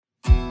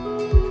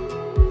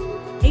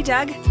Hey,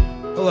 Doug.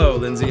 Hello,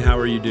 Lindsay. How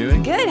are you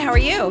doing? Good. How are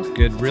you?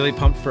 Good. Really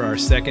pumped for our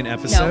second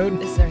episode. No,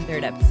 this is our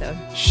third episode.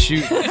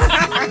 Shoot.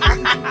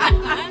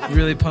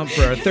 Really pumped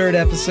for our third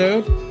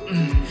episode.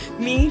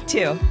 Me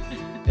too.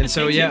 And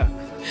so, yeah.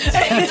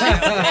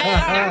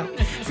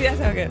 See, that's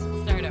how it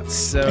goes. Start over.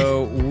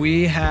 So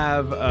we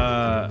have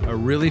a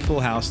really full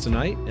house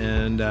tonight,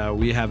 and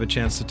we have a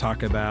chance to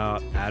talk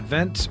about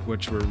Advent,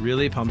 which we're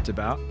really pumped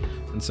about.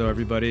 And so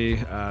everybody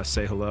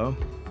say hello.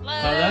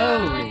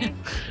 Hello.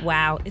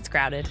 Wow, it's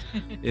crowded.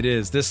 It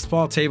is. This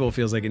small table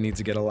feels like it needs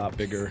to get a lot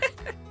bigger.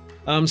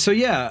 So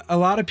yeah, a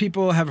lot of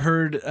people have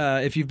heard,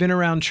 if you've been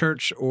around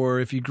church or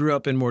if you grew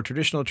up in more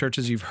traditional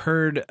churches, you've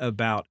heard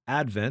about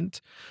Advent,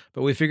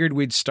 but we figured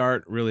we'd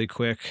start really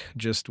quick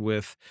just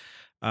with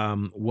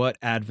what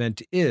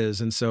Advent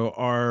is. And so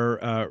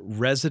our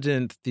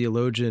resident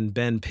theologian,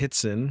 Ben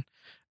Pitson,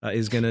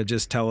 is going to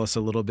just tell us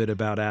a little bit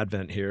about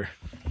Advent here.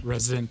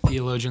 Resident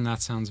theologian,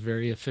 that sounds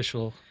very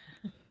official.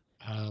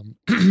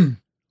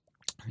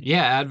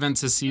 Yeah,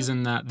 Advent's a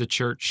season that the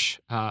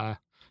church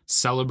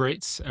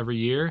celebrates every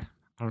year.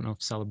 I don't know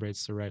if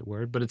celebrate's the right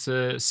word, but it's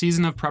a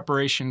season of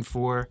preparation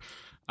for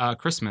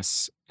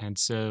Christmas. And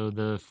so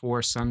the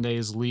 4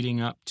 Sundays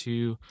leading up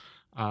to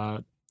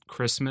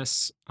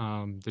Christmas,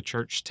 the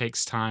church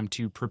takes time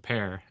to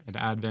prepare. And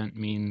Advent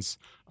means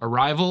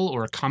arrival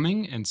or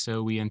coming. And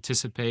so we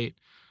anticipate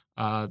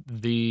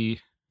the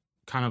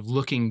kind of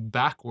looking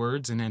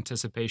backwards in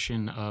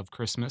anticipation of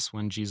Christmas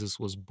when Jesus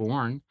was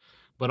born,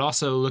 but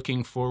also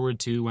looking forward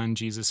to when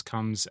Jesus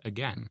comes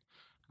again.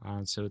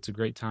 So it's a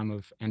great time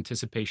of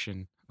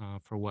anticipation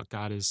for what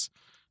God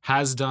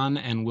has done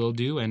and will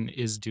do and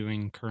is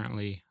doing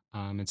currently.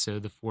 And so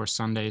the 4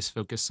 Sundays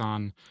focus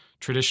on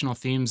traditional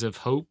themes of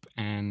hope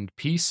and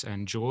peace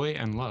and joy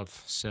and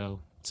love. So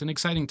it's an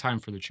exciting time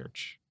for the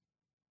church.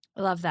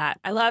 I love that.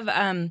 I love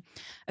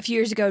a few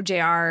years ago,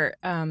 JR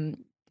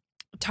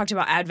talked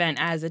about Advent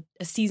as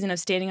a season of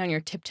standing on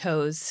your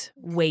tiptoes,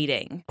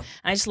 waiting. And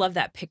I just love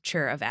that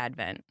picture of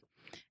Advent.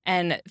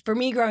 And for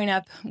me, growing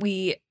up,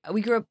 we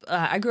grew up.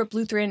 I grew up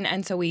Lutheran,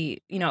 and so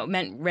we, it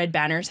meant red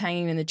banners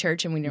hanging in the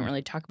church, and we didn't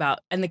really talk about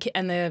and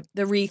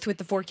the wreath with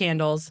the 4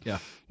 candles,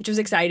 which was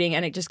exciting,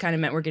 and it just kind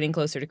of meant we're getting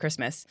closer to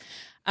Christmas.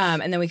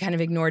 And then we kind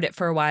of ignored it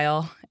for a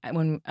while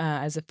when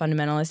as a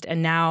fundamentalist,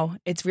 and now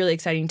it's really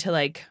exciting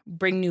to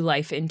bring new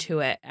life into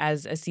it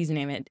as a season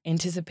of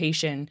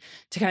anticipation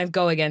to kind of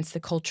go against the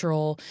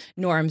cultural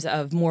norms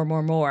of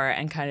more,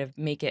 and kind of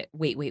make it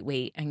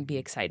wait, and be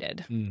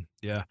excited.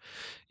 Yeah.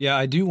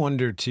 I do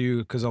wonder too,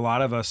 because a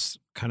lot of us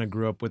kind of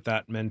grew up with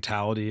that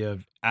mentality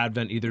of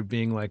Advent either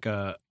being like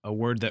a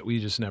word that we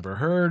just never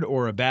heard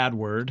or a bad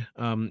word,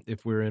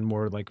 if we're in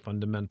more like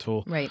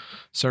fundamental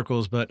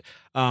circles. But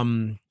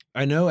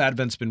I know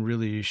Advent's been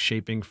really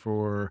shaping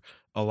for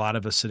a lot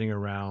of us sitting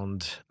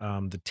around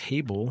the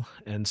table.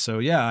 And so,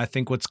 yeah, I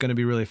think what's going to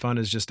be really fun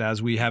is just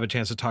as we have a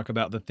chance to talk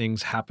about the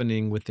things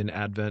happening within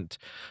Advent,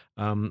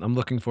 I'm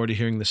looking forward to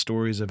hearing the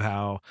stories of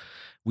how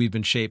we've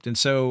been shaped. And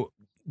so,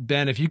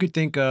 Ben, if you could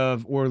think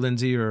of, or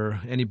Lindsay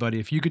or anybody,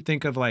 if you could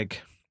think of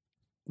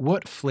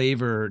what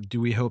flavor do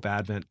we hope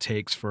Advent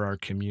takes for our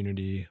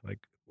community?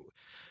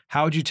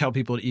 How would you tell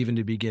people even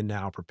to begin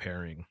now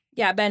preparing?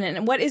 Yeah, Ben,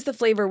 and what is the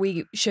flavor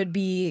we should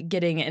be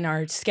getting in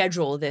our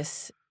schedule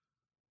this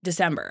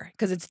December?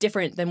 Because it's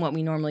different than what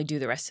we normally do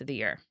the rest of the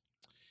year.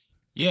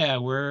 Yeah,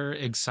 we're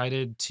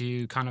excited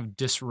to kind of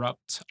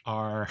disrupt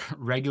our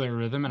regular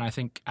rhythm. And I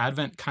think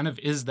Advent kind of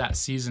is that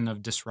season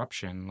of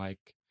disruption.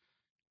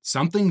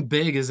 Something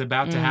big is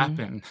about to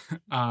happen.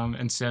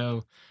 And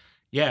so,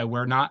 yeah,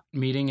 we're not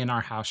meeting in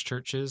our house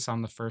churches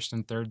on the 1st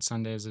and 3rd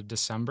Sundays of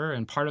December.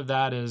 And part of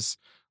that is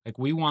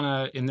we want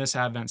to, in this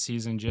Advent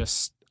season,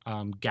 just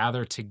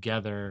gather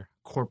together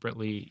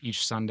corporately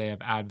each Sunday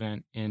of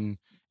Advent in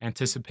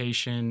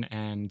anticipation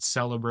and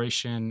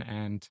celebration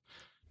and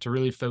to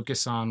really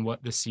focus on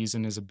what this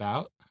season is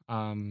about.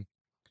 And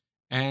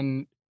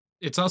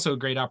it's also a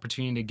great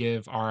opportunity to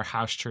give our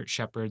house church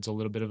shepherds a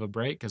little bit of a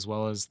break, as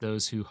well as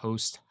those who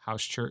host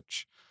house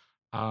church.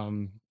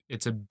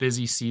 It's a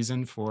busy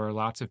season for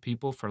lots of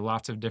people for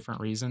lots of different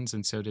reasons.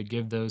 And so to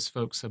give those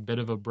folks a bit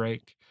of a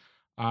break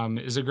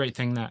is a great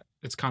thing that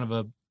it's kind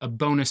of a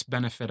bonus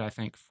benefit, I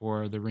think,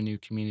 for the Renew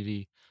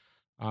community.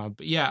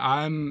 But yeah,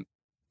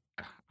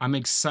 I'm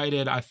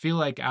excited. I feel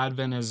like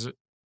Advent is,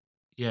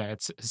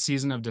 it's a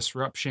season of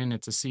disruption.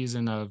 It's a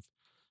season of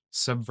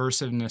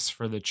subversiveness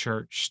for the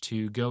church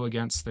to go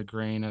against the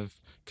grain of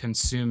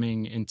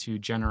consuming into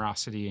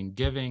generosity and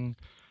giving.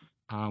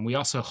 We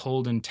also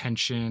hold in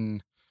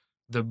tension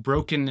the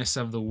brokenness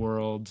of the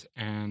world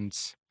and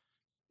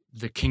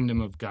the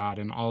kingdom of God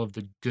and all of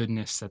the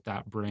goodness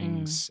that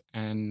brings.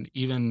 And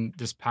even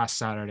this past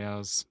Saturday, I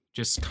was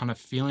just kind of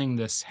feeling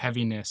this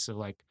heaviness of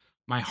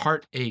my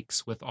heart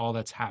aches with all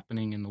that's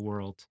happening in the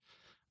world.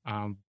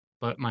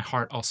 But my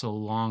heart also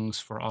longs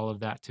for all of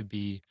that to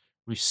be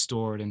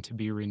restored and to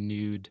be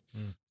renewed.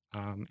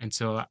 And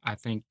so I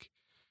think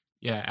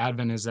yeah,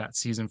 Advent is that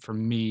season for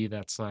me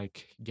that's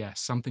like, yeah,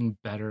 something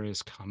better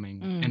is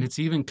coming. And it's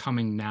even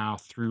coming now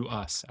through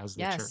us as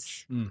the Yes.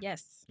 church.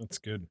 Yes. That's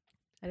good.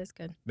 That is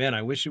good. Man,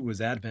 I wish it was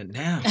Advent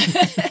now.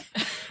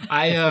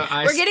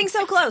 We're getting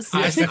so close.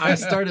 I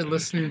started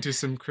listening to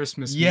some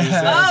Christmas Yes.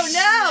 music.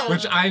 Oh, no.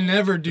 Which I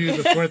never do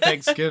before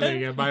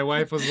Thanksgiving. And my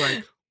wife was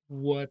like,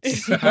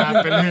 what's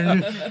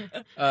happening?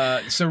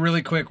 So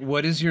really quick,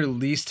 what is your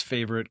least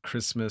favorite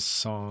Christmas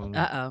song?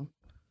 Uh-oh.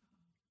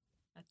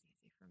 That's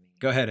easy for me.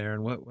 Go ahead,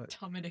 Aaron. What?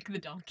 Dominic the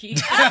Donkey.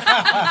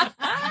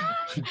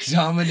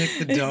 Dominic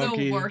the It's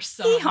Donkey. the worst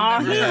song. Hee-haw,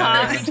 I've ever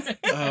hee-haw. heard.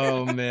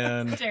 Oh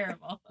man. It's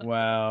terrible.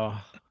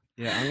 Wow.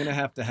 Yeah, I'm gonna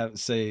have to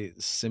say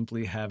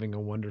simply having a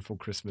wonderful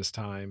Christmas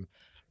time.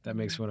 That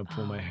makes me want to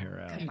pull my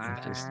hair out. come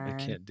I on.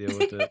 can't deal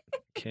with it.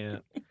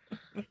 Can't.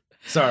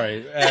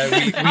 Sorry,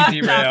 we Off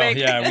derail. topic.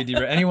 Yeah, we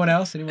derail. Anyone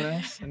else?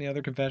 Any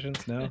other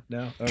confessions? No.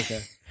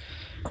 Okay.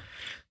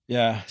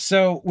 Yeah.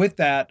 So with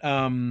that,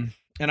 and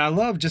I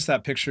love just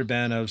that picture,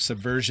 Ben, of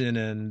subversion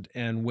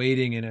and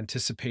waiting and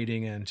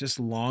anticipating and just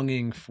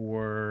longing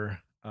for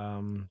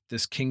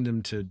this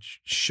kingdom to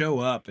show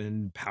up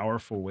in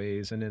powerful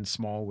ways and in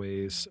small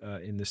ways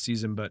in the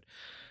season. But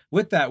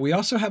with that, we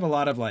also have a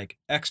lot of like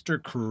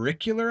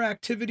extracurricular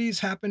activities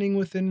happening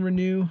within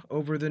Renew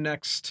over the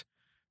next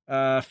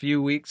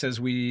few weeks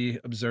as we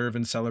observe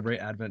and celebrate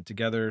Advent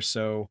together.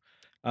 So,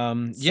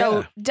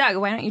 So, Doug,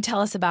 why don't you tell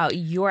us about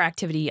your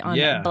activity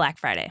on Black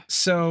Friday?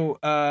 So,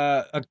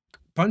 a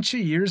bunch of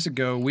years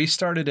ago, we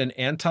started an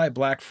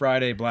anti-Black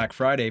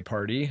Friday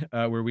party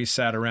where we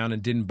sat around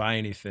and didn't buy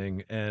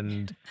anything,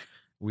 and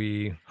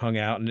we hung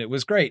out, and it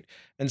was great.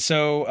 And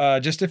so,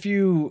 just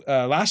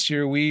last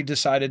year, we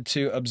decided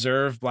to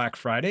observe Black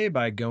Friday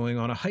by going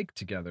on a hike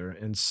together,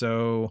 and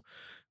so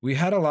we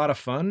had a lot of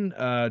fun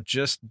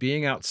just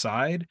being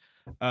outside.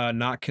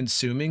 Not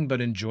consuming,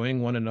 but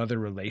enjoying one another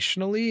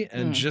relationally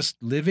and just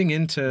living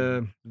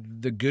into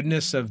the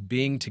goodness of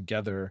being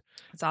together.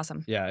 That's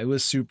awesome. Yeah, it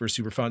was super,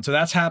 super fun. So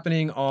that's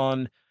happening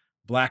on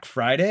Black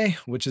Friday,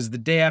 which is the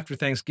day after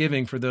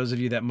Thanksgiving for those of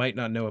you that might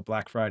not know what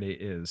Black Friday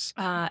is.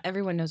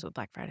 Everyone knows what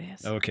Black Friday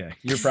is. Okay,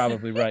 you're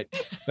probably right.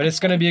 But it's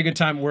going to be a good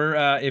time.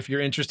 If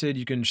you're interested,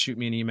 you can shoot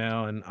me an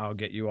email and I'll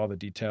get you all the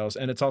details.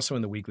 And it's also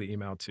in the weekly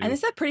email too. And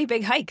it's a pretty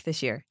big hike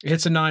this year.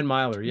 It's a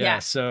 9-miler, yeah.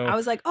 So I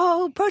was like,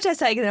 oh, protest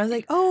hike. And I was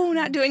like, oh,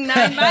 not doing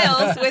 9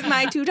 miles with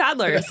my 2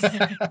 toddlers.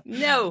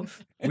 No.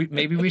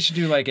 Maybe we should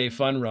do like a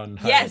fun run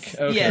hike. Yes,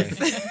 Okay.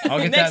 yes. I'll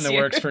get that Next in the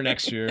year. works for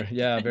next year.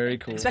 Yeah, very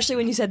cool. Especially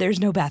when you said there's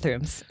no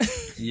bathrooms.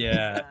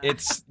 Yeah,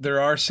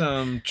 there are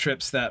some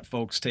trips that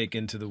folks take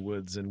into the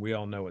woods, and we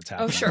all know what's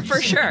happening. Oh, sure,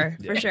 for sure,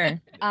 Yeah. for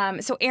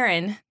sure. So,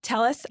 Erin,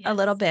 tell us a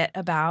little bit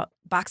about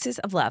Boxes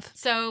of Love.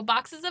 So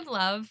Boxes of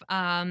Love,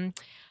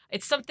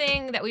 it's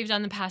something that we've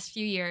done the past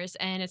few years,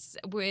 and it's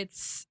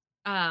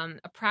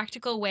a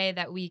practical way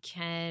that we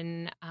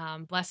can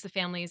bless the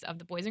families of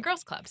the Boys and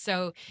Girls Club.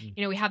 So,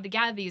 we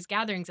have these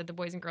gatherings at the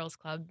Boys and Girls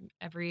Club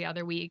every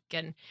other week,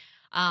 and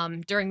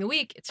during the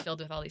week, it's filled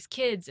with all these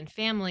kids and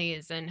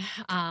families, and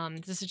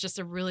this is just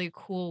a really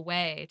cool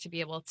way to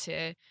be able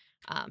to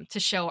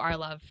show our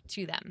love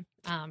to them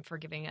for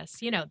giving us,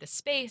 the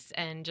space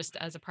and just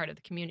as a part of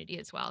the community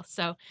as well.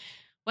 So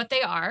what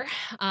they are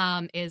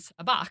is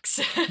a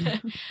box.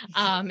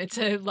 It's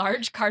a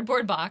large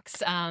cardboard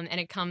box, and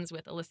it comes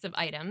with a list of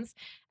items.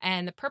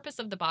 And the purpose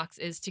of the box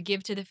is to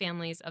give to the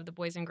families of the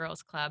Boys and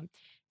Girls Club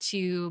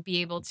to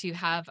be able to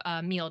have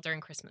a meal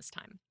during Christmas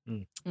time.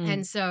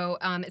 And so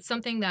it's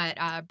something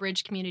that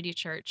Bridge Community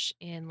Church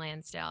in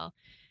Lansdale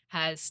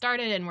has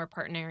started, and we're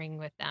partnering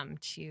with them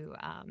to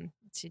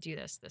do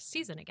this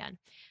season again.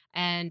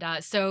 And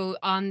so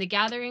on the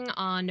gathering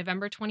on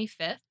November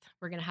 25th,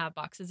 we're going to have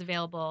boxes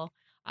available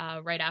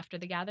right after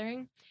the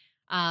gathering.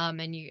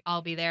 And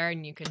I'll be there,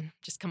 and you can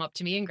just come up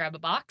to me and grab a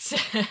box.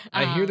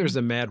 I hear there's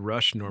a mad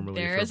rush normally.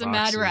 There for is a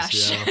boxes, mad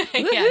rush. Yeah.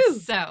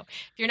 Yes. So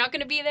if you're not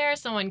going to be there,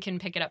 someone can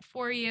pick it up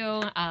for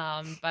you.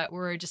 But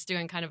we're just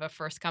doing kind of a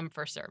first come,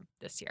 first serve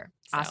this year.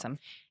 So, Awesome.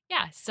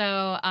 Yeah.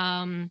 So,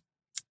 and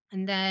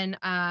then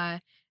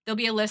there'll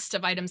be a list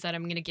of items that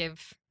I'm going to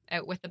give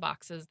out with the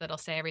boxes that'll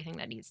say everything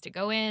that needs to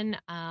go in.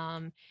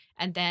 And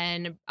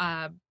then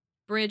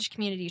Bridge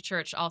Community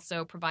Church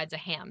also provides a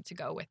ham to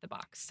go with the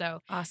box.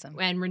 So Awesome.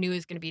 and Renew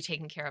is going to be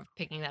taking care of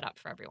picking that up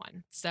for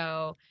everyone.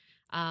 So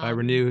By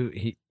Renew,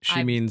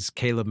 she means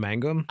Caleb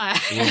Mangum. will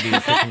We'll be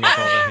picking up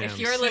all the hams If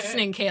you're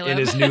listening, Caleb. in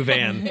his new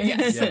van.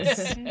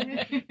 Yes.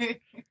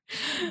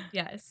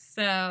 Yes.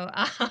 So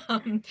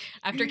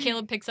after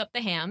Caleb picks up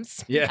the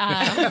hams, then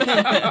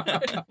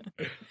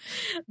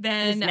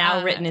It's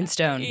now written in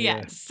stone.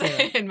 Yes,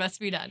 it must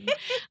be done.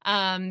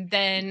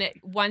 Then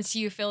once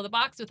you fill the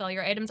box with all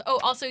your items,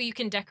 also you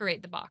can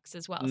decorate the box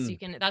as well. So you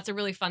can. That's a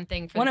really fun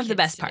thing for One the of the kids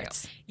best to do.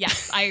 parts.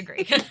 Yes, I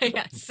agree.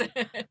 Yes.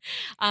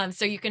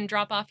 So you can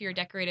drop off your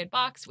decorated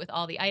box with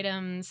all the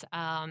items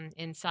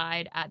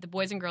inside at the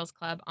Boys and Girls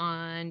Club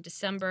on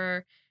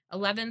December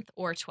 11th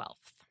or 12th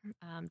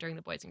during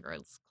the Boys and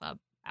Girls Club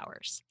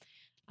hours.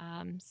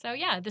 So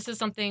yeah, this is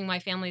something my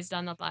family's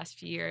done the last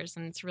few years,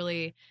 and it's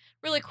really,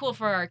 really cool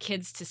for our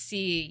kids to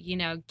see,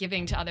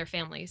 giving to other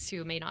families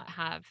who may not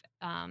have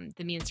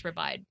the means to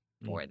provide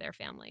for their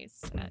families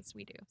as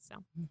we do. So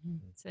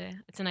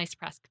it's a nice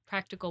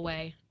practical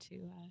way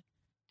to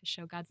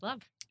show God's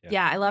love.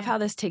 Yeah, I love how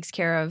this takes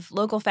care of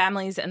local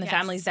families and the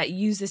families that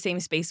use the same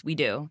space we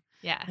do.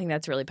 Yeah. I think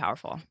that's really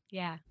powerful.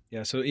 Yeah.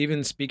 Yeah. So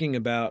even speaking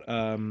about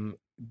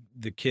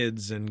the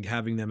kids and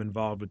having them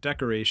involved with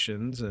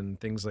decorations and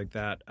things like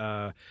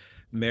that,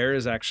 Mare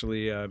is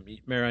actually,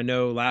 Mare, I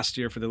know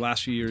for the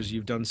last few years,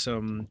 you've done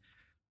some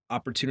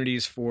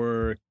opportunities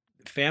for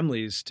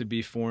families to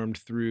be formed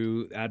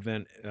through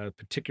Advent,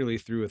 particularly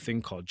through a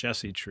thing called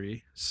Jesse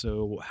Tree.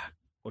 So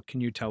what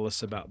can you tell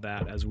us about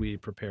that as we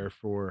prepare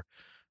for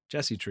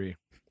Jesse Tree?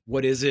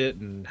 What is it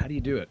and how do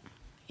you do it?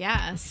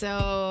 Yeah,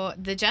 so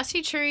the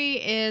Jesse Tree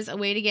is a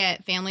way to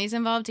get families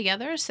involved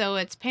together. So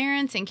it's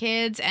parents and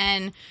kids,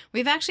 and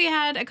we've actually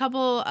had a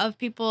couple of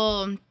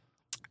people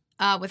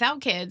without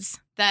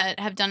kids that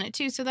have done it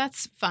too, so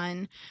that's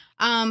fun.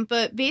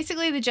 But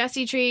basically, the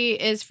Jesse Tree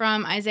is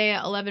from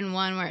Isaiah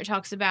 11:1, where it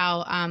talks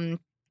about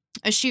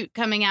a shoot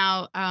coming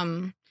out,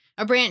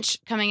 a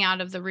branch coming out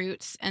of the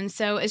roots, and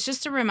so it's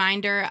just a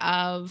reminder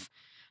of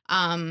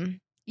the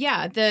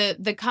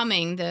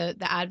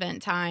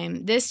Advent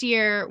time. This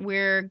year,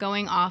 we're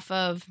going off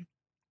of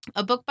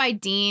a book by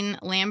Dean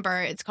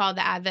Lambert. It's called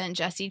The Advent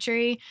Jesse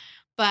Tree.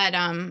 But,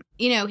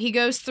 he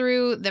goes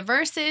through the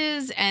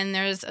verses, and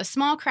there's a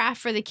small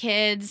craft for the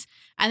kids.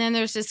 And then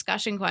there's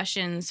discussion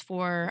questions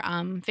for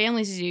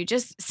families to do.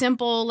 Just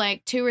simple,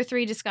 like 2 or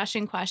 3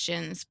 discussion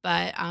questions.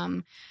 But,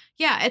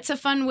 it's a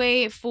fun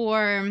way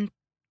for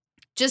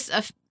just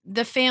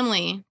the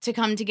family to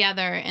come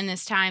together in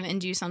this time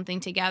and do something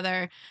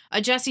together. A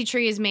Jesse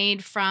Tree is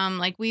made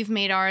from, we've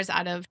made ours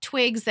out of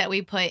twigs that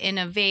we put in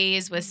a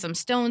vase with some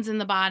stones in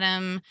the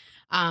bottom.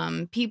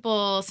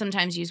 People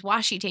sometimes use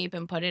washi tape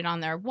and put it on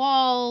their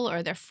wall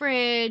or their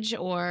fridge,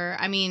 or,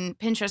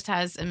 Pinterest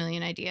has a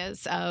million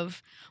ideas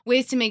of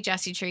ways to make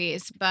Jesse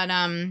trees. But,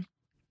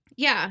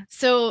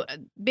 so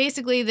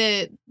basically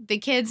the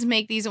kids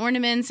make these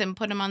ornaments and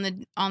put them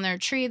on their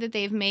tree that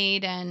they've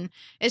made, and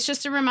it's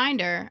just a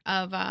reminder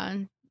of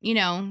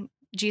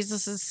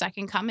Jesus's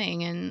second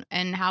coming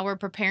and how we're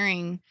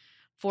preparing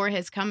for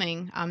his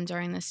coming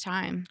during this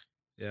time.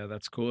 Yeah,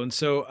 that's cool. And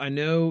so I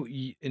know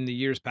in the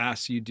years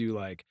past you do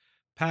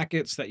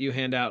packets that you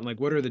hand out, and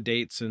what are the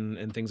dates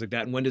and things like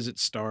that, and when does it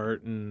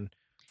start? And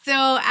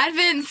so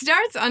Advent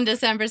starts on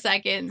December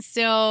 2nd.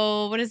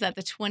 So what is that?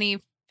 The 25th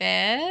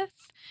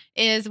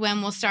is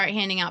when we'll start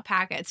handing out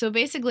packets. So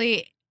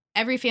basically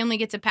every family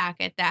gets a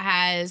packet that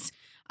has,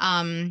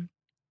 how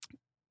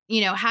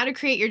to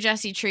create your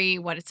Jesse Tree,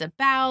 what it's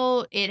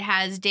about. It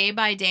has day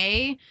by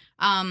day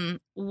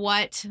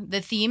what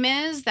the theme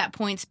is that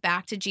points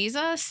back to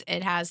Jesus.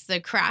 It has the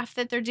craft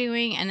that they're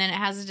doing, and then it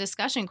has a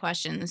discussion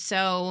question.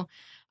 So,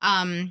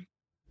 in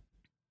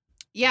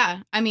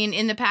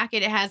the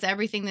packet, it has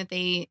everything that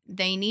they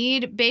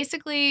need.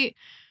 Basically,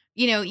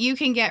 you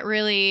can get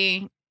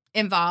really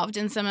involved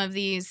in some of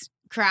these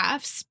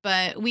crafts,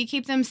 but we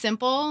keep them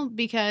simple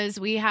because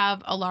we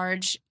have a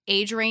large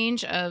age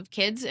range of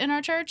kids in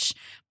our church,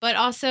 but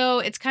also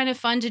it's kind of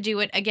fun to do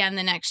it again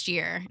the next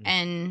year.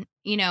 And,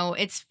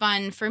 it's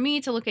fun for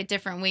me to look at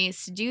different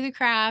ways to do the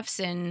crafts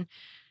and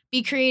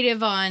be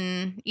creative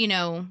on,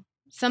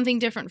 something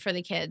different for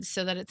the kids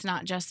so that it's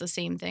not just the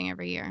same thing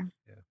every year.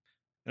 Yeah.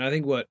 And I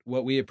think what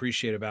we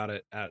appreciate about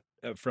it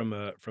from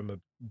a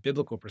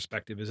biblical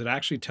perspective is it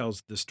actually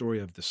tells the story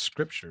of the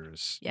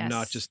scriptures,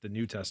 not just the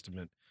New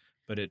Testament,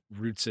 but it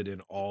roots it in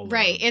all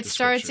right. Of it the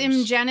starts scriptures.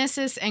 In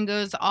Genesis and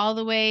goes all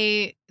the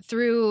way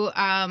through,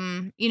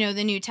 the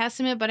New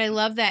Testament. But I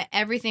love that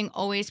everything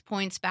always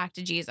points back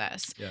to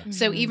Jesus. Yeah. Mm-hmm.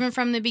 So even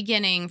from the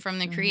beginning, from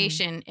the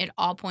creation, it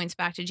all points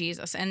back to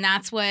Jesus. And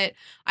that's what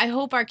I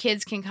hope our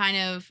kids can kind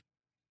of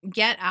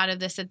get out of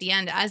this at the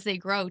end as they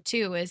grow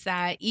too, is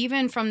that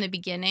even from the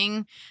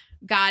beginning,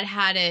 God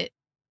had it,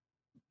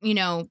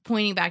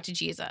 pointing back to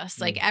Jesus.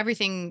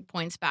 Everything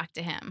points back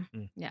to him.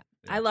 Yeah.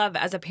 I love,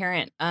 as a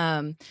parent,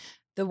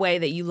 the way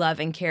that you love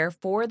and care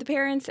for the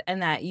parents,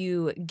 and that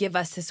you give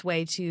us this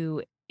way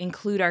to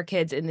include our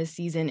kids in this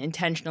season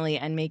intentionally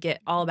and make it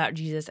all about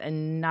Jesus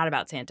and not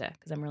about Santa,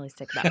 because I'm really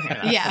sick about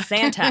hearing about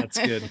Santa. That's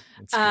good.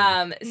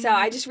 That's good. So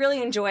I just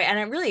really enjoy,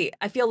 and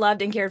I feel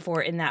loved and cared for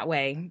in that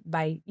way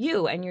by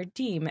you and your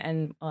team.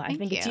 And I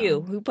think it's you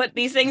who put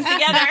these things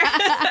together.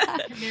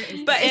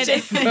 But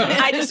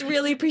I just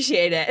really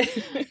appreciate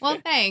it. Well,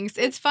 thanks.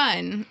 It's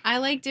fun. I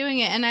like doing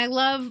it. And I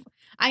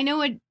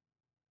know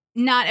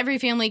not every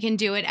family can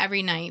do it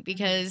every night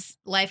because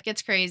life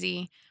gets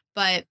crazy,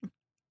 but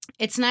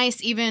it's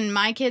nice. Even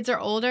my kids are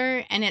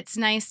older, and it's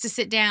nice to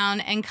sit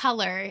down and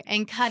color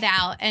and cut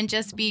out and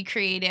just be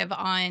creative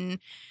on,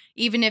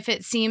 even if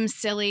it seems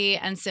silly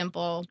and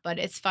simple, but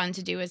it's fun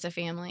to do as a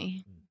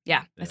family.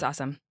 Yeah, that's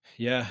awesome.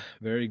 Yeah,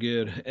 very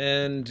good.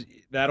 And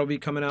that'll be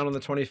coming out on the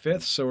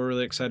 25th, so we're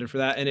really excited for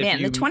that. And if Man,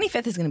 you, the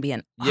 25th is going to be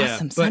an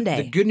awesome but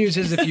Sunday. the good news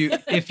is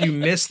if you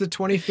miss the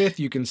 25th,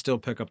 you can still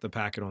pick up the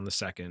packet on the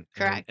 2nd.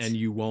 Correct. And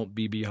you won't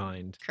be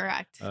behind.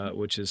 Correct.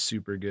 Which is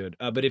super good.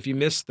 But if you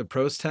miss the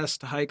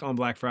protest hike on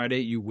Black Friday,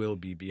 you will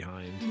be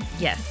behind.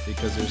 Yes.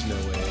 Because there's no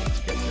way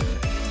to get there.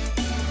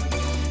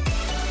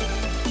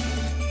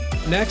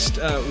 Next,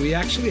 we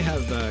actually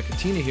have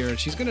Katina here, and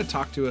she's going to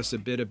talk to us a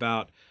bit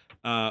about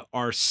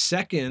our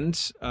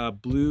second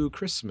Blue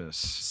Christmas.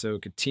 So,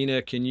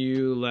 Katina, can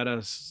you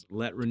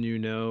let Renew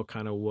know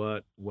kind of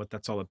what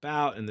that's all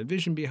about and the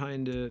vision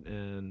behind it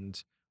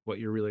and what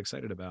you're really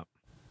excited about?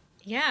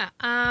 Yeah,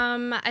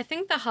 I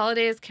think the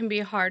holidays can be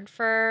hard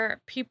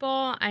for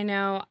people. I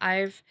know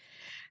I've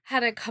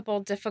had a couple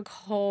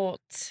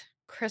difficult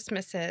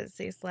Christmases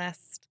these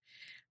last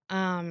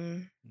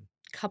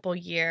couple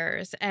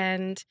years,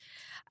 and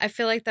I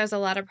feel like there's a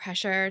lot of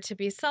pressure to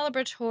be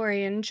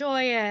celebratory and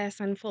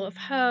joyous and full of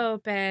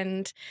hope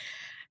and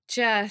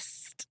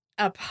just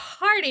a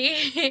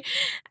party.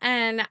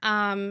 And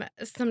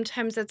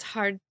sometimes it's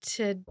hard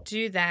to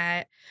do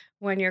that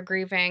when you're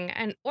grieving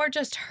and or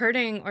just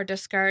hurting or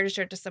discouraged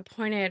or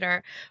disappointed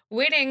or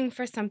waiting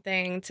for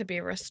something to be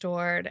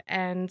restored.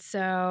 And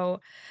so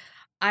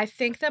I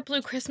think that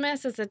Blue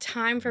Christmas is a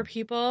time for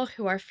people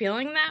who are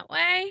feeling that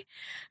way,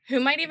 who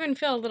might even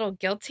feel a little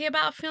guilty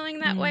about feeling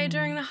that way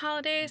during the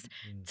holidays,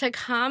 to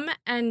come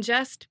and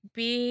just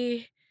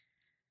be.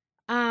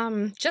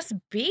 Like,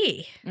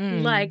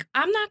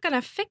 I'm not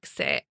gonna fix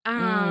it.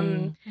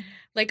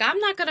 Like, I'm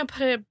not gonna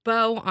put a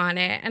bow on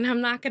it, and I'm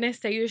not gonna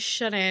say you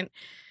shouldn't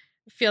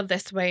feel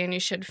this way and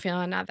you should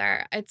feel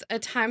another. It's a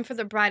time for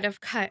the bride of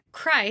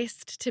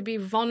Christ to be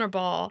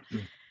vulnerable.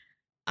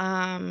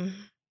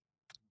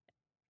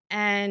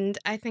 And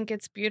I think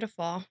it's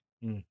beautiful.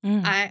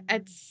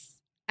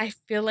 I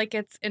feel like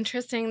it's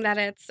interesting that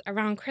it's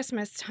around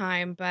Christmas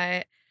time,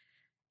 but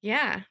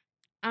yeah,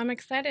 I'm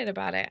excited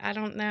about it. I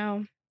don't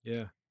know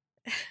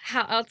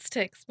how else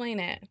to explain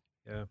it.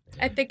 Yeah.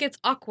 I think it's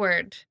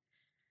awkward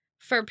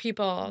for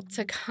people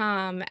to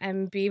come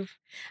and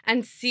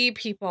and see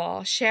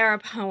people share a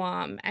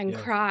poem and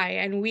cry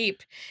and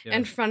weep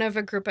in front of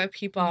a group of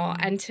people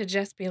and to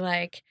just be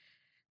like,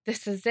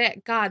 this is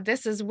it, God,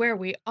 this is where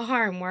we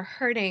are and we're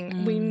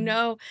hurting. We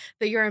know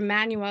that you're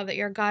Emmanuel, that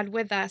you're God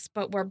with us,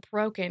 but we're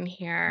broken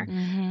here.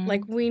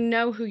 Like, we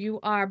know who you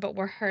are, but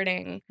we're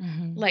hurting.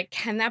 Like,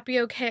 can that be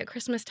okay at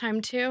Christmas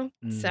time too?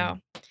 So,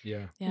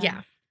 yeah.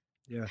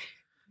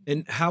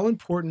 And how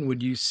important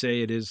would you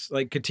say it is?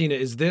 Like, Katina,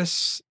 is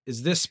this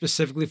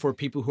specifically for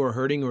people who are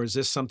hurting, or is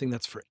this something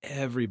that's for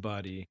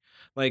everybody,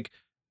 like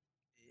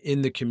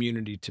in the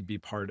community, to be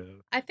part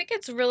of? I think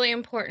it's really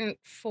important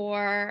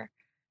for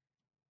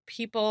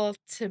people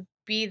to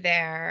be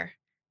there,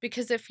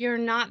 because if you're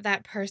not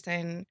that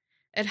person,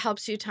 it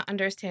helps you to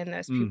understand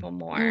those people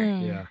more.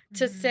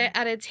 To sit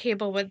at a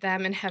table with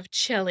them and have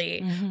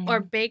chili or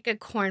bake a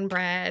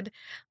cornbread,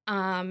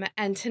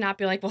 and to not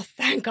be like, well,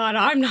 thank God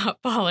I'm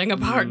not falling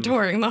apart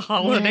during the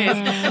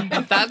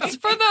holidays. That's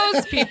for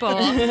those people.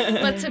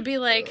 But to be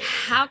like,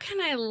 how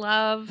can I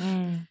love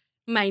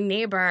my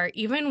neighbor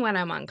even when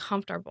I'm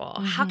uncomfortable?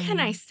 How can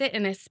I sit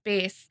in a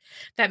space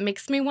that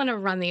makes me want to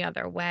run the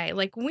other way?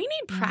 Like, we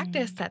need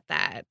practice at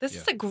that. This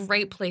is a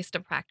great place to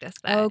practice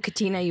that. Oh,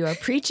 Katina, you are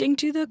preaching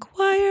to the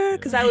choir,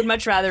 because I would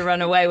much rather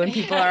run away when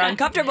people are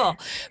uncomfortable.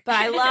 But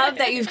I love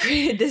that you've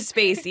created this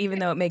space, even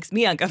though it makes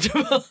me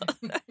uncomfortable.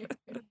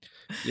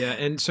 Yeah,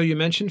 and so you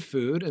mentioned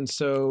food, and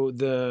so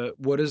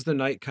what does the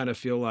night kind of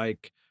feel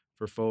like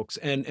for folks,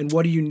 and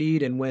what do you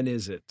need, and when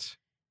is it?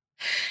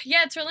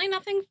 Yeah, it's really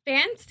nothing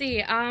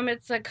fancy.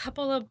 It's a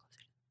couple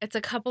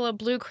of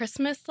blue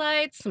Christmas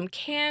lights, some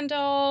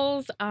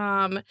candles,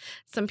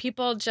 some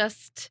people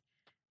just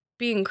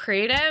being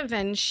creative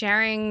and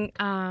sharing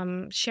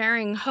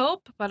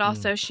hope, but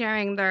also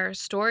sharing their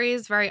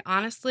stories very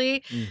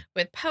honestly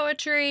with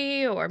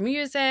poetry or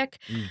music.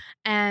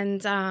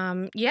 And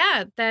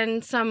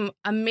then some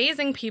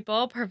amazing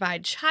people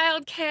provide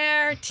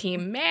childcare,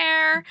 Team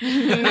Mayor.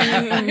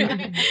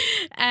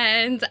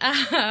 And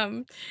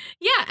and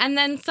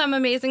then some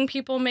amazing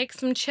people make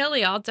some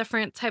chili, all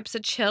different types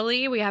of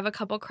chili. We have a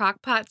couple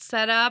crock pots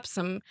set up,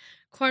 some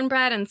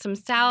cornbread and some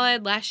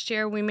salad. Last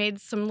year we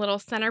made some little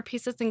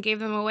centerpieces and gave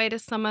them away to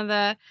some of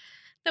the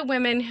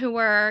women who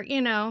were,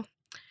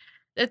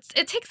 it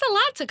takes a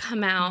lot to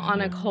come out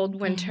on a cold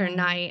winter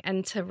night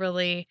and to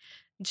really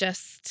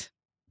just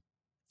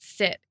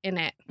sit in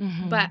it.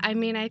 But I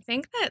mean, I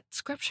think that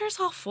scripture's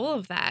all full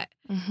of that.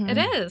 It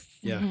is.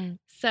 Yeah.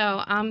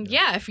 So,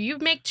 if you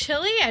make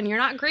chili and you're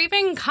not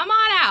grieving, come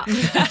on out.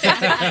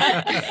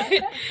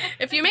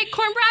 If you make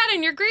cornbread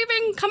and you're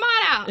grieving, come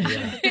on out.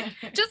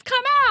 Just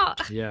come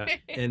out. Yeah.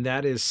 And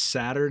that is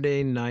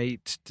Saturday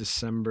night,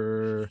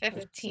 December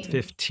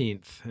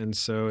 15th. And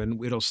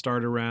it'll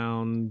start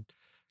around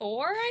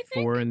 4, I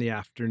think. 4 in the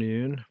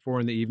afternoon,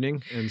 4 in the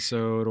evening. And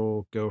so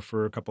it'll go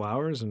for a couple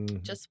hours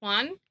and Just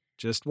one.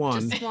 Just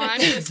one. Just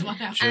one.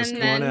 Just and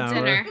then one hour.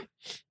 dinner.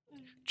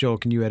 Joel,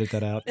 can you edit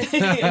that out?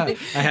 I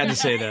had to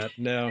say that.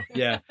 No.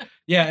 Yeah.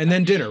 Yeah. And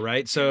then dinner,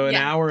 right? So an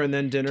hour and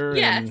then dinner.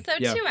 Yeah. And, So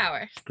 2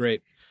 hours.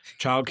 Great.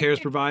 Childcare is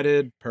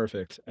provided.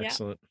 Perfect. Yeah.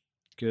 Excellent.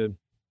 Good.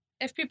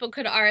 If people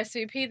could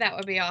RSVP, that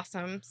would be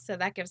awesome. So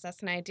that gives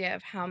us an idea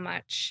of how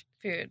much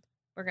food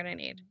we're going to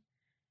need.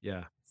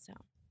 Yeah. So.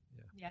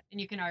 Yeah.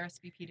 And you can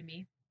RSVP to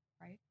me,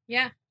 right?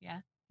 Yeah. Yeah.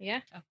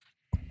 Yeah. Oh.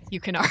 You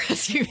can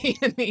RSVP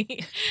to me.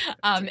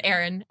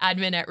 Erin,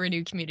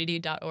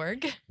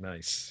 admin@renewcommunity.org.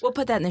 Nice. We'll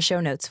put that in the show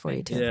notes for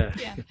you, too. Yeah.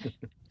 Yeah.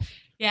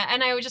 Yeah.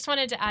 And I just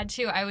wanted to add,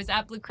 too, I was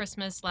at Blue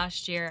Christmas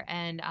last year,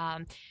 and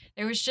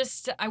there was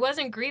just, I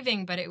wasn't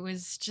grieving, but it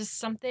was just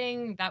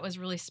something that was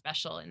really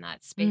special in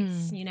that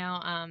space, you know?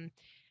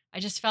 I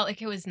just felt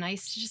like it was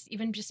nice to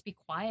just be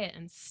quiet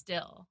and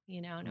still,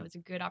 you know, and it was a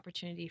good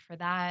opportunity for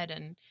that.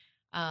 And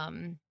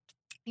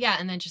yeah,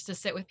 and then just to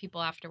sit with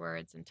people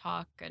afterwards and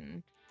talk,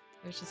 and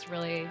it was just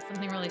really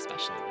something really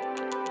special about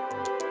that.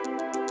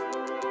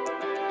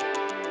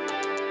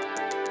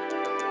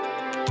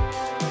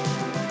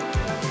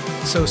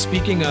 So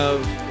speaking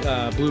of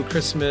Blue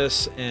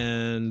Christmas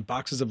and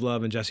Boxes of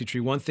Love and Jesse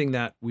Tree, one thing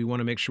that we want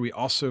to make sure we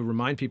also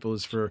remind people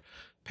is for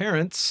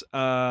parents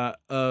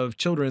of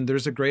children,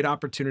 there's a great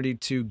opportunity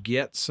to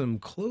get some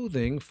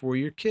clothing for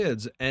your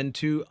kids and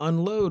to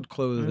unload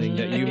clothing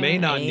that you may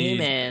not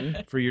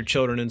need for your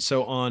children. And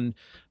so on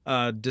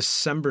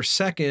December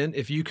 2nd,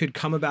 if you could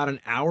come about an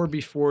hour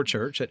before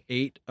church at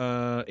 9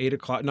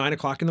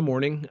 o'clock in the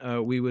morning,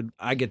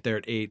 I get there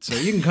at 8. So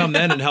you can come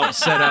then and help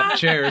set up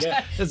chairs.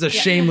 That's a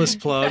shameless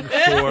plug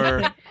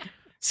for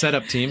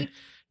setup team.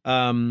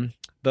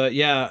 But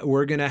yeah,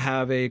 we're going to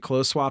have a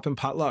clothes swap and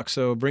potluck.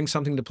 So bring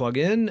something to plug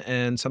in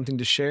and something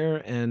to share.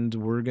 And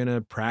we're going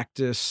to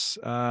practice,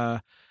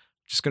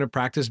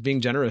 being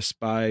generous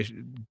by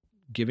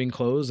giving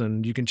clothes.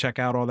 And you can check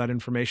out all that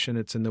information.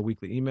 It's in the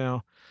weekly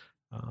email.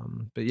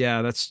 But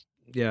yeah,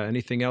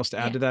 anything else to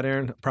add to that,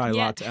 Erin? Probably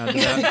a lot to add to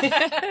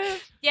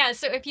that. Yeah.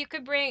 So if you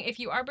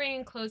are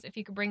bringing clothes, if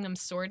you could bring them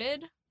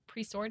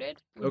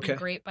pre-sorted, it would be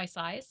great by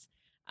size.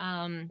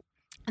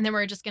 And then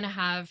we're just going to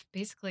have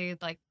basically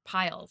like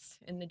piles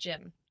in the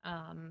gym,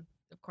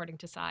 according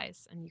to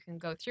size. And you can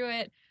go through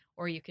it,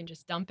 or you can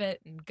just dump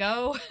it and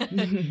go,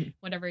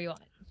 whatever you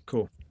want.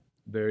 Cool.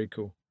 Very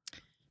cool.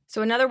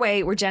 So another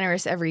way we're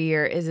generous every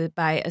year is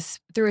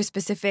through a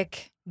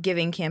specific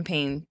giving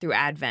campaign through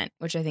Advent,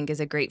 which I think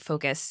is a great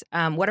focus.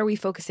 What are we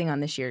focusing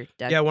on this year,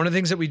 Doug? Yeah, one of the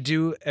things that we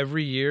do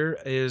every year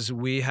is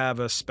we have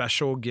a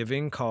special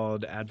giving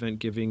called Advent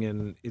Giving,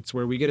 and it's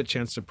where we get a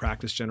chance to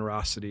practice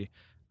generosity.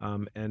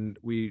 And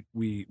we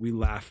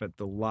laugh at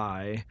the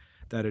lie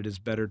that it is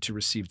better to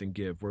receive than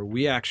give, where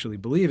we actually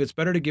believe it's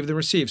better to give than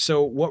receive.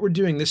 So what we're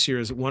doing this year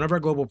is one of our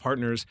global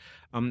partners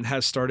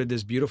has started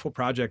this beautiful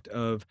project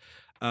of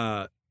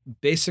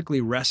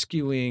basically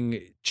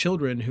rescuing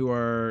children who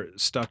are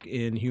stuck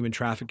in human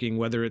trafficking,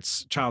 whether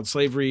it's child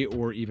slavery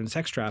or even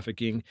sex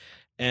trafficking.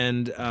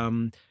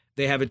 And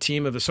they have a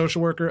team of a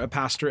social worker, a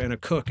pastor, and a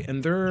cook,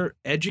 and they're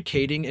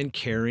educating and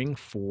caring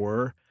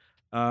for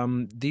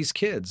these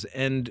kids.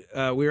 And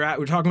we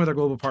were talking with our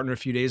global partner a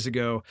few days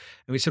ago,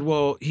 and we said,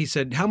 he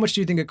said, how much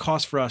do you think it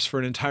costs for us for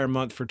an entire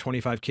month for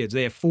 25 kids?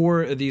 They have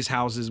 4 of these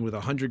houses with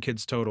 100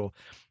 kids total.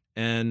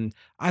 And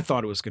I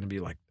thought it was going to be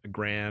like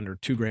 $1,000 or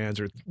 $2,000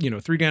 or,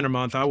 $3,000 a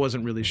month. I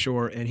wasn't really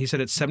sure. And he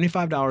said it's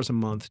 $75 a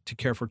month to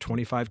care for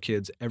 25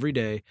 kids every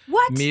day.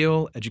 What?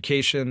 Meal,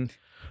 education,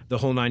 the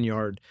whole 9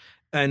 yards.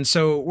 And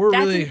so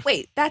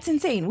that's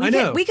insane.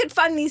 We could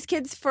fund these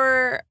kids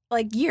for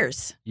like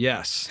years.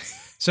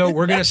 Yes. So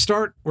we're going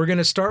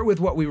to start with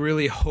what we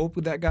really hope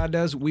that God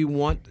does.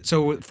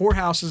 4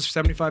 houses,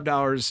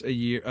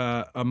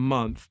 $75 a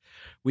month.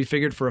 We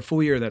figured for a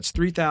full year, that's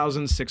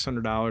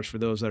 $3,600 for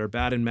those that are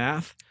bad in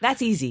math.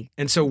 That's easy.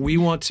 And so we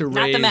want to raise...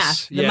 Not the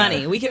math, the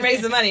money. We can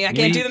raise the money. I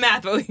can't do the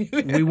math. But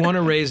we want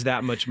to raise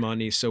that much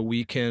money so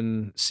we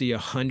can see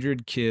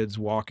 100 kids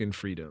walk in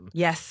freedom.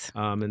 Yes.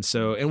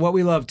 And what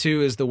we love,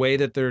 too, is the way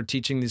that they're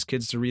teaching these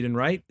kids to read and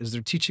write is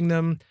they're teaching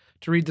them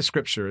to read the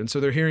scripture. And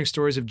so they're hearing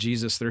stories of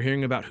Jesus. They're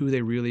hearing about who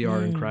they really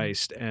are in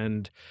Christ.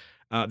 And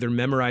they're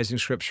memorizing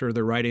scripture,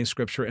 they're writing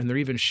scripture, and they're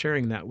even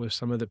sharing that with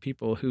some of the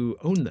people who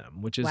own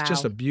them, which is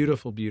just a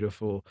beautiful,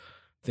 beautiful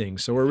thing.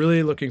 So we're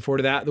really looking forward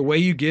to that. The way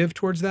you give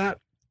towards that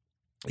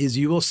is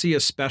you will see a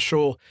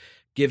special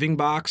giving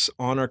box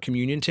on our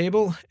communion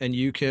table, and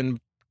you can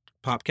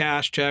pop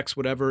cash, checks,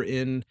 whatever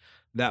in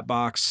that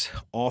box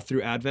all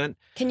through Advent.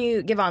 Can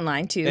you give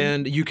online too?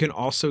 And you can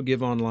also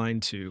give online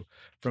too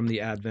from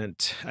the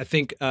Advent. I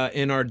think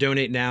in our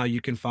Donate Now,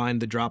 you can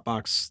find the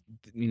Dropbox.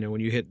 When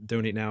you hit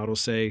Donate Now, it'll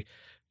say,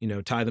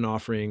 tithe and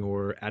offering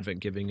or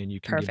Advent giving, and you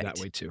can give that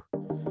way too.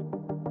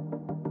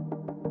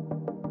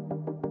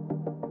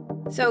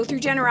 So through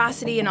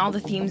generosity and all the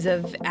themes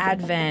of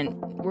Advent,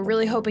 we're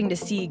really hoping to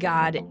see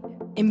God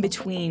in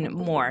between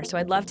more. So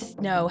I'd love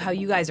to know how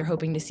you guys are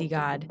hoping to see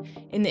God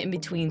in the in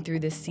between through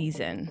this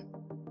season.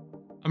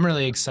 I'm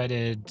really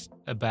excited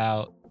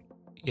about,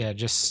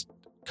 just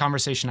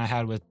conversation I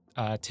had with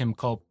Tim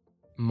Culp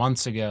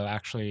months ago,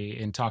 actually,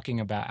 in talking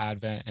about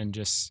Advent and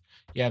just,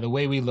 the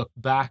way we look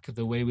back,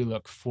 the way we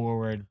look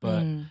forward,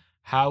 but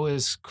how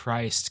is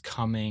Christ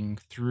coming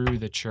through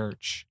the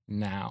church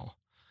now?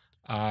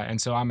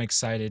 And so I'm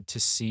excited to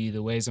see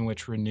the ways in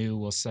which Renew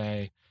will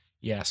say,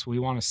 yes, we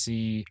want to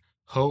see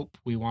hope,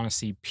 we want to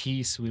see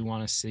peace, we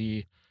want to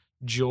see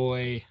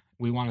joy,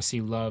 we want to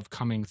see love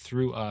coming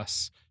through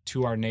us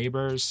to our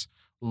neighbors,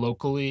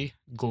 locally,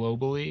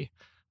 globally.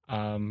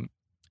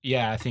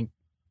 I think,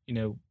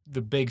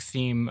 the big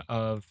theme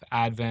of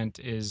Advent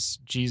is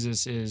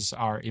Jesus is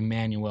our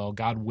Emmanuel,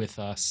 God with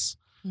us.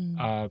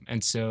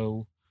 And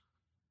so,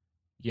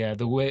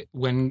 the way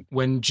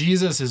when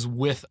Jesus is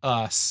with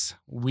us,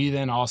 we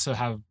then also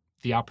have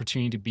the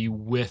opportunity to be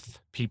with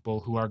people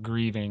who are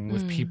grieving,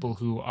 with people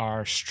who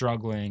are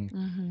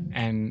struggling,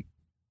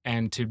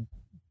 and to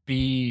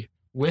be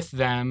with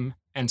them.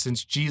 And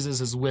since Jesus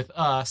is with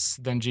us,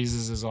 then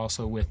Jesus is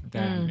also with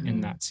them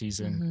in that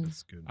season.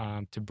 That's good.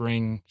 To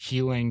bring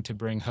healing, to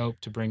bring hope,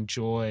 to bring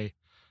joy,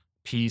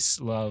 peace,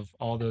 love,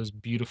 all those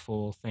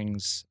beautiful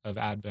things of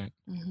Advent.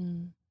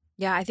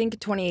 Yeah, I think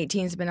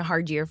 2018 has been a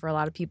hard year for a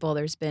lot of people.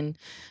 There's been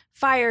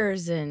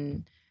fires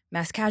and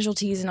mass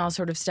casualties and all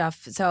sort of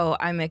stuff. So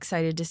I'm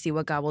excited to see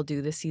what God will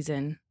do this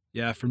season.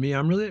 Yeah, for me,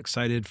 I'm really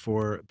excited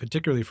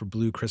particularly for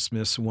Blue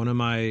Christmas. One of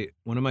my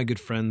good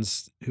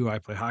friends who I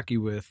play hockey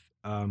with,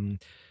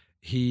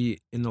 he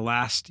in the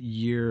last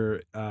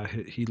year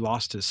he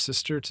lost his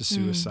sister to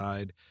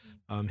suicide.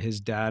 His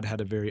dad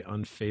had a very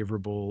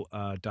unfavorable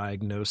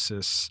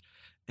diagnosis,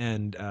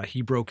 and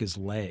he broke his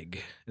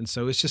leg, and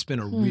so it's just been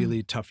a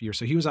really tough year.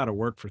 So he was out of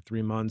work for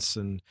 3 months,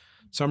 and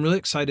so I'm really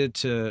excited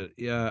to.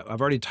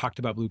 I've already talked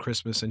about Blue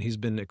Christmas, and he's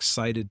been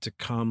excited to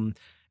come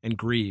and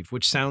grieve,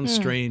 which sounds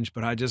strange,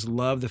 but I just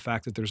love the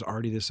fact that there's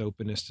already this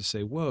openness to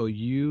say, whoa,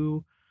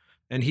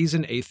 and he's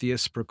an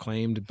atheist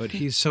proclaimed, but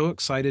he's so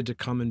excited to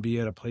come and be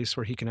at a place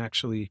where he can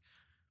actually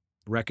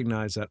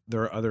recognize that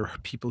there are other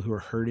people who are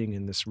hurting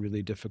in this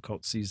really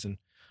difficult season.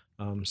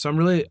 So I'm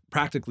really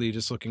practically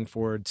just looking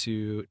forward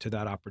to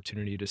that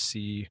opportunity to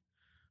see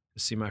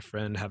my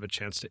friend have a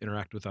chance to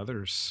interact with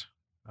others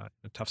in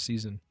a tough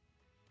season.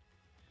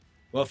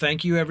 Well,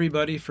 thank you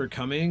everybody for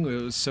coming.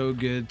 It was so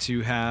good to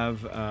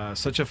have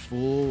such a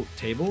full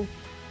table.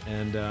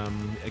 And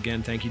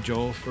again, thank you,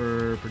 Joel,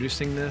 for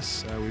producing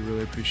this. We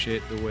really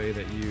appreciate the way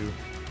that you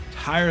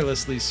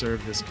tirelessly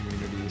serve this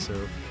community. So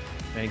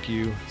thank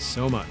you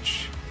so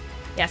much.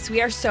 Yes,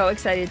 we are so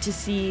excited to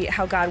see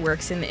how God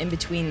works in the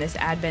in-between this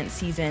Advent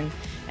season.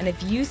 And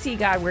if you see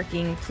God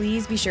working,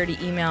 please be sure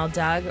to email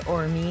Doug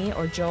or me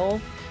or Joel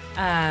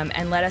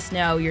and let us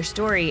know your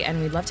story. And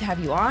we'd love to have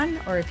you on,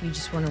 or if you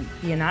just want to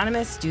be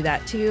anonymous, do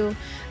that too.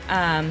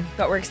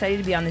 But we're excited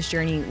to be on this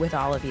journey with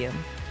all of you.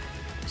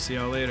 See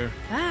y'all later.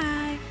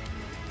 Bye.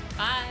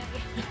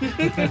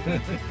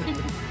 Bye.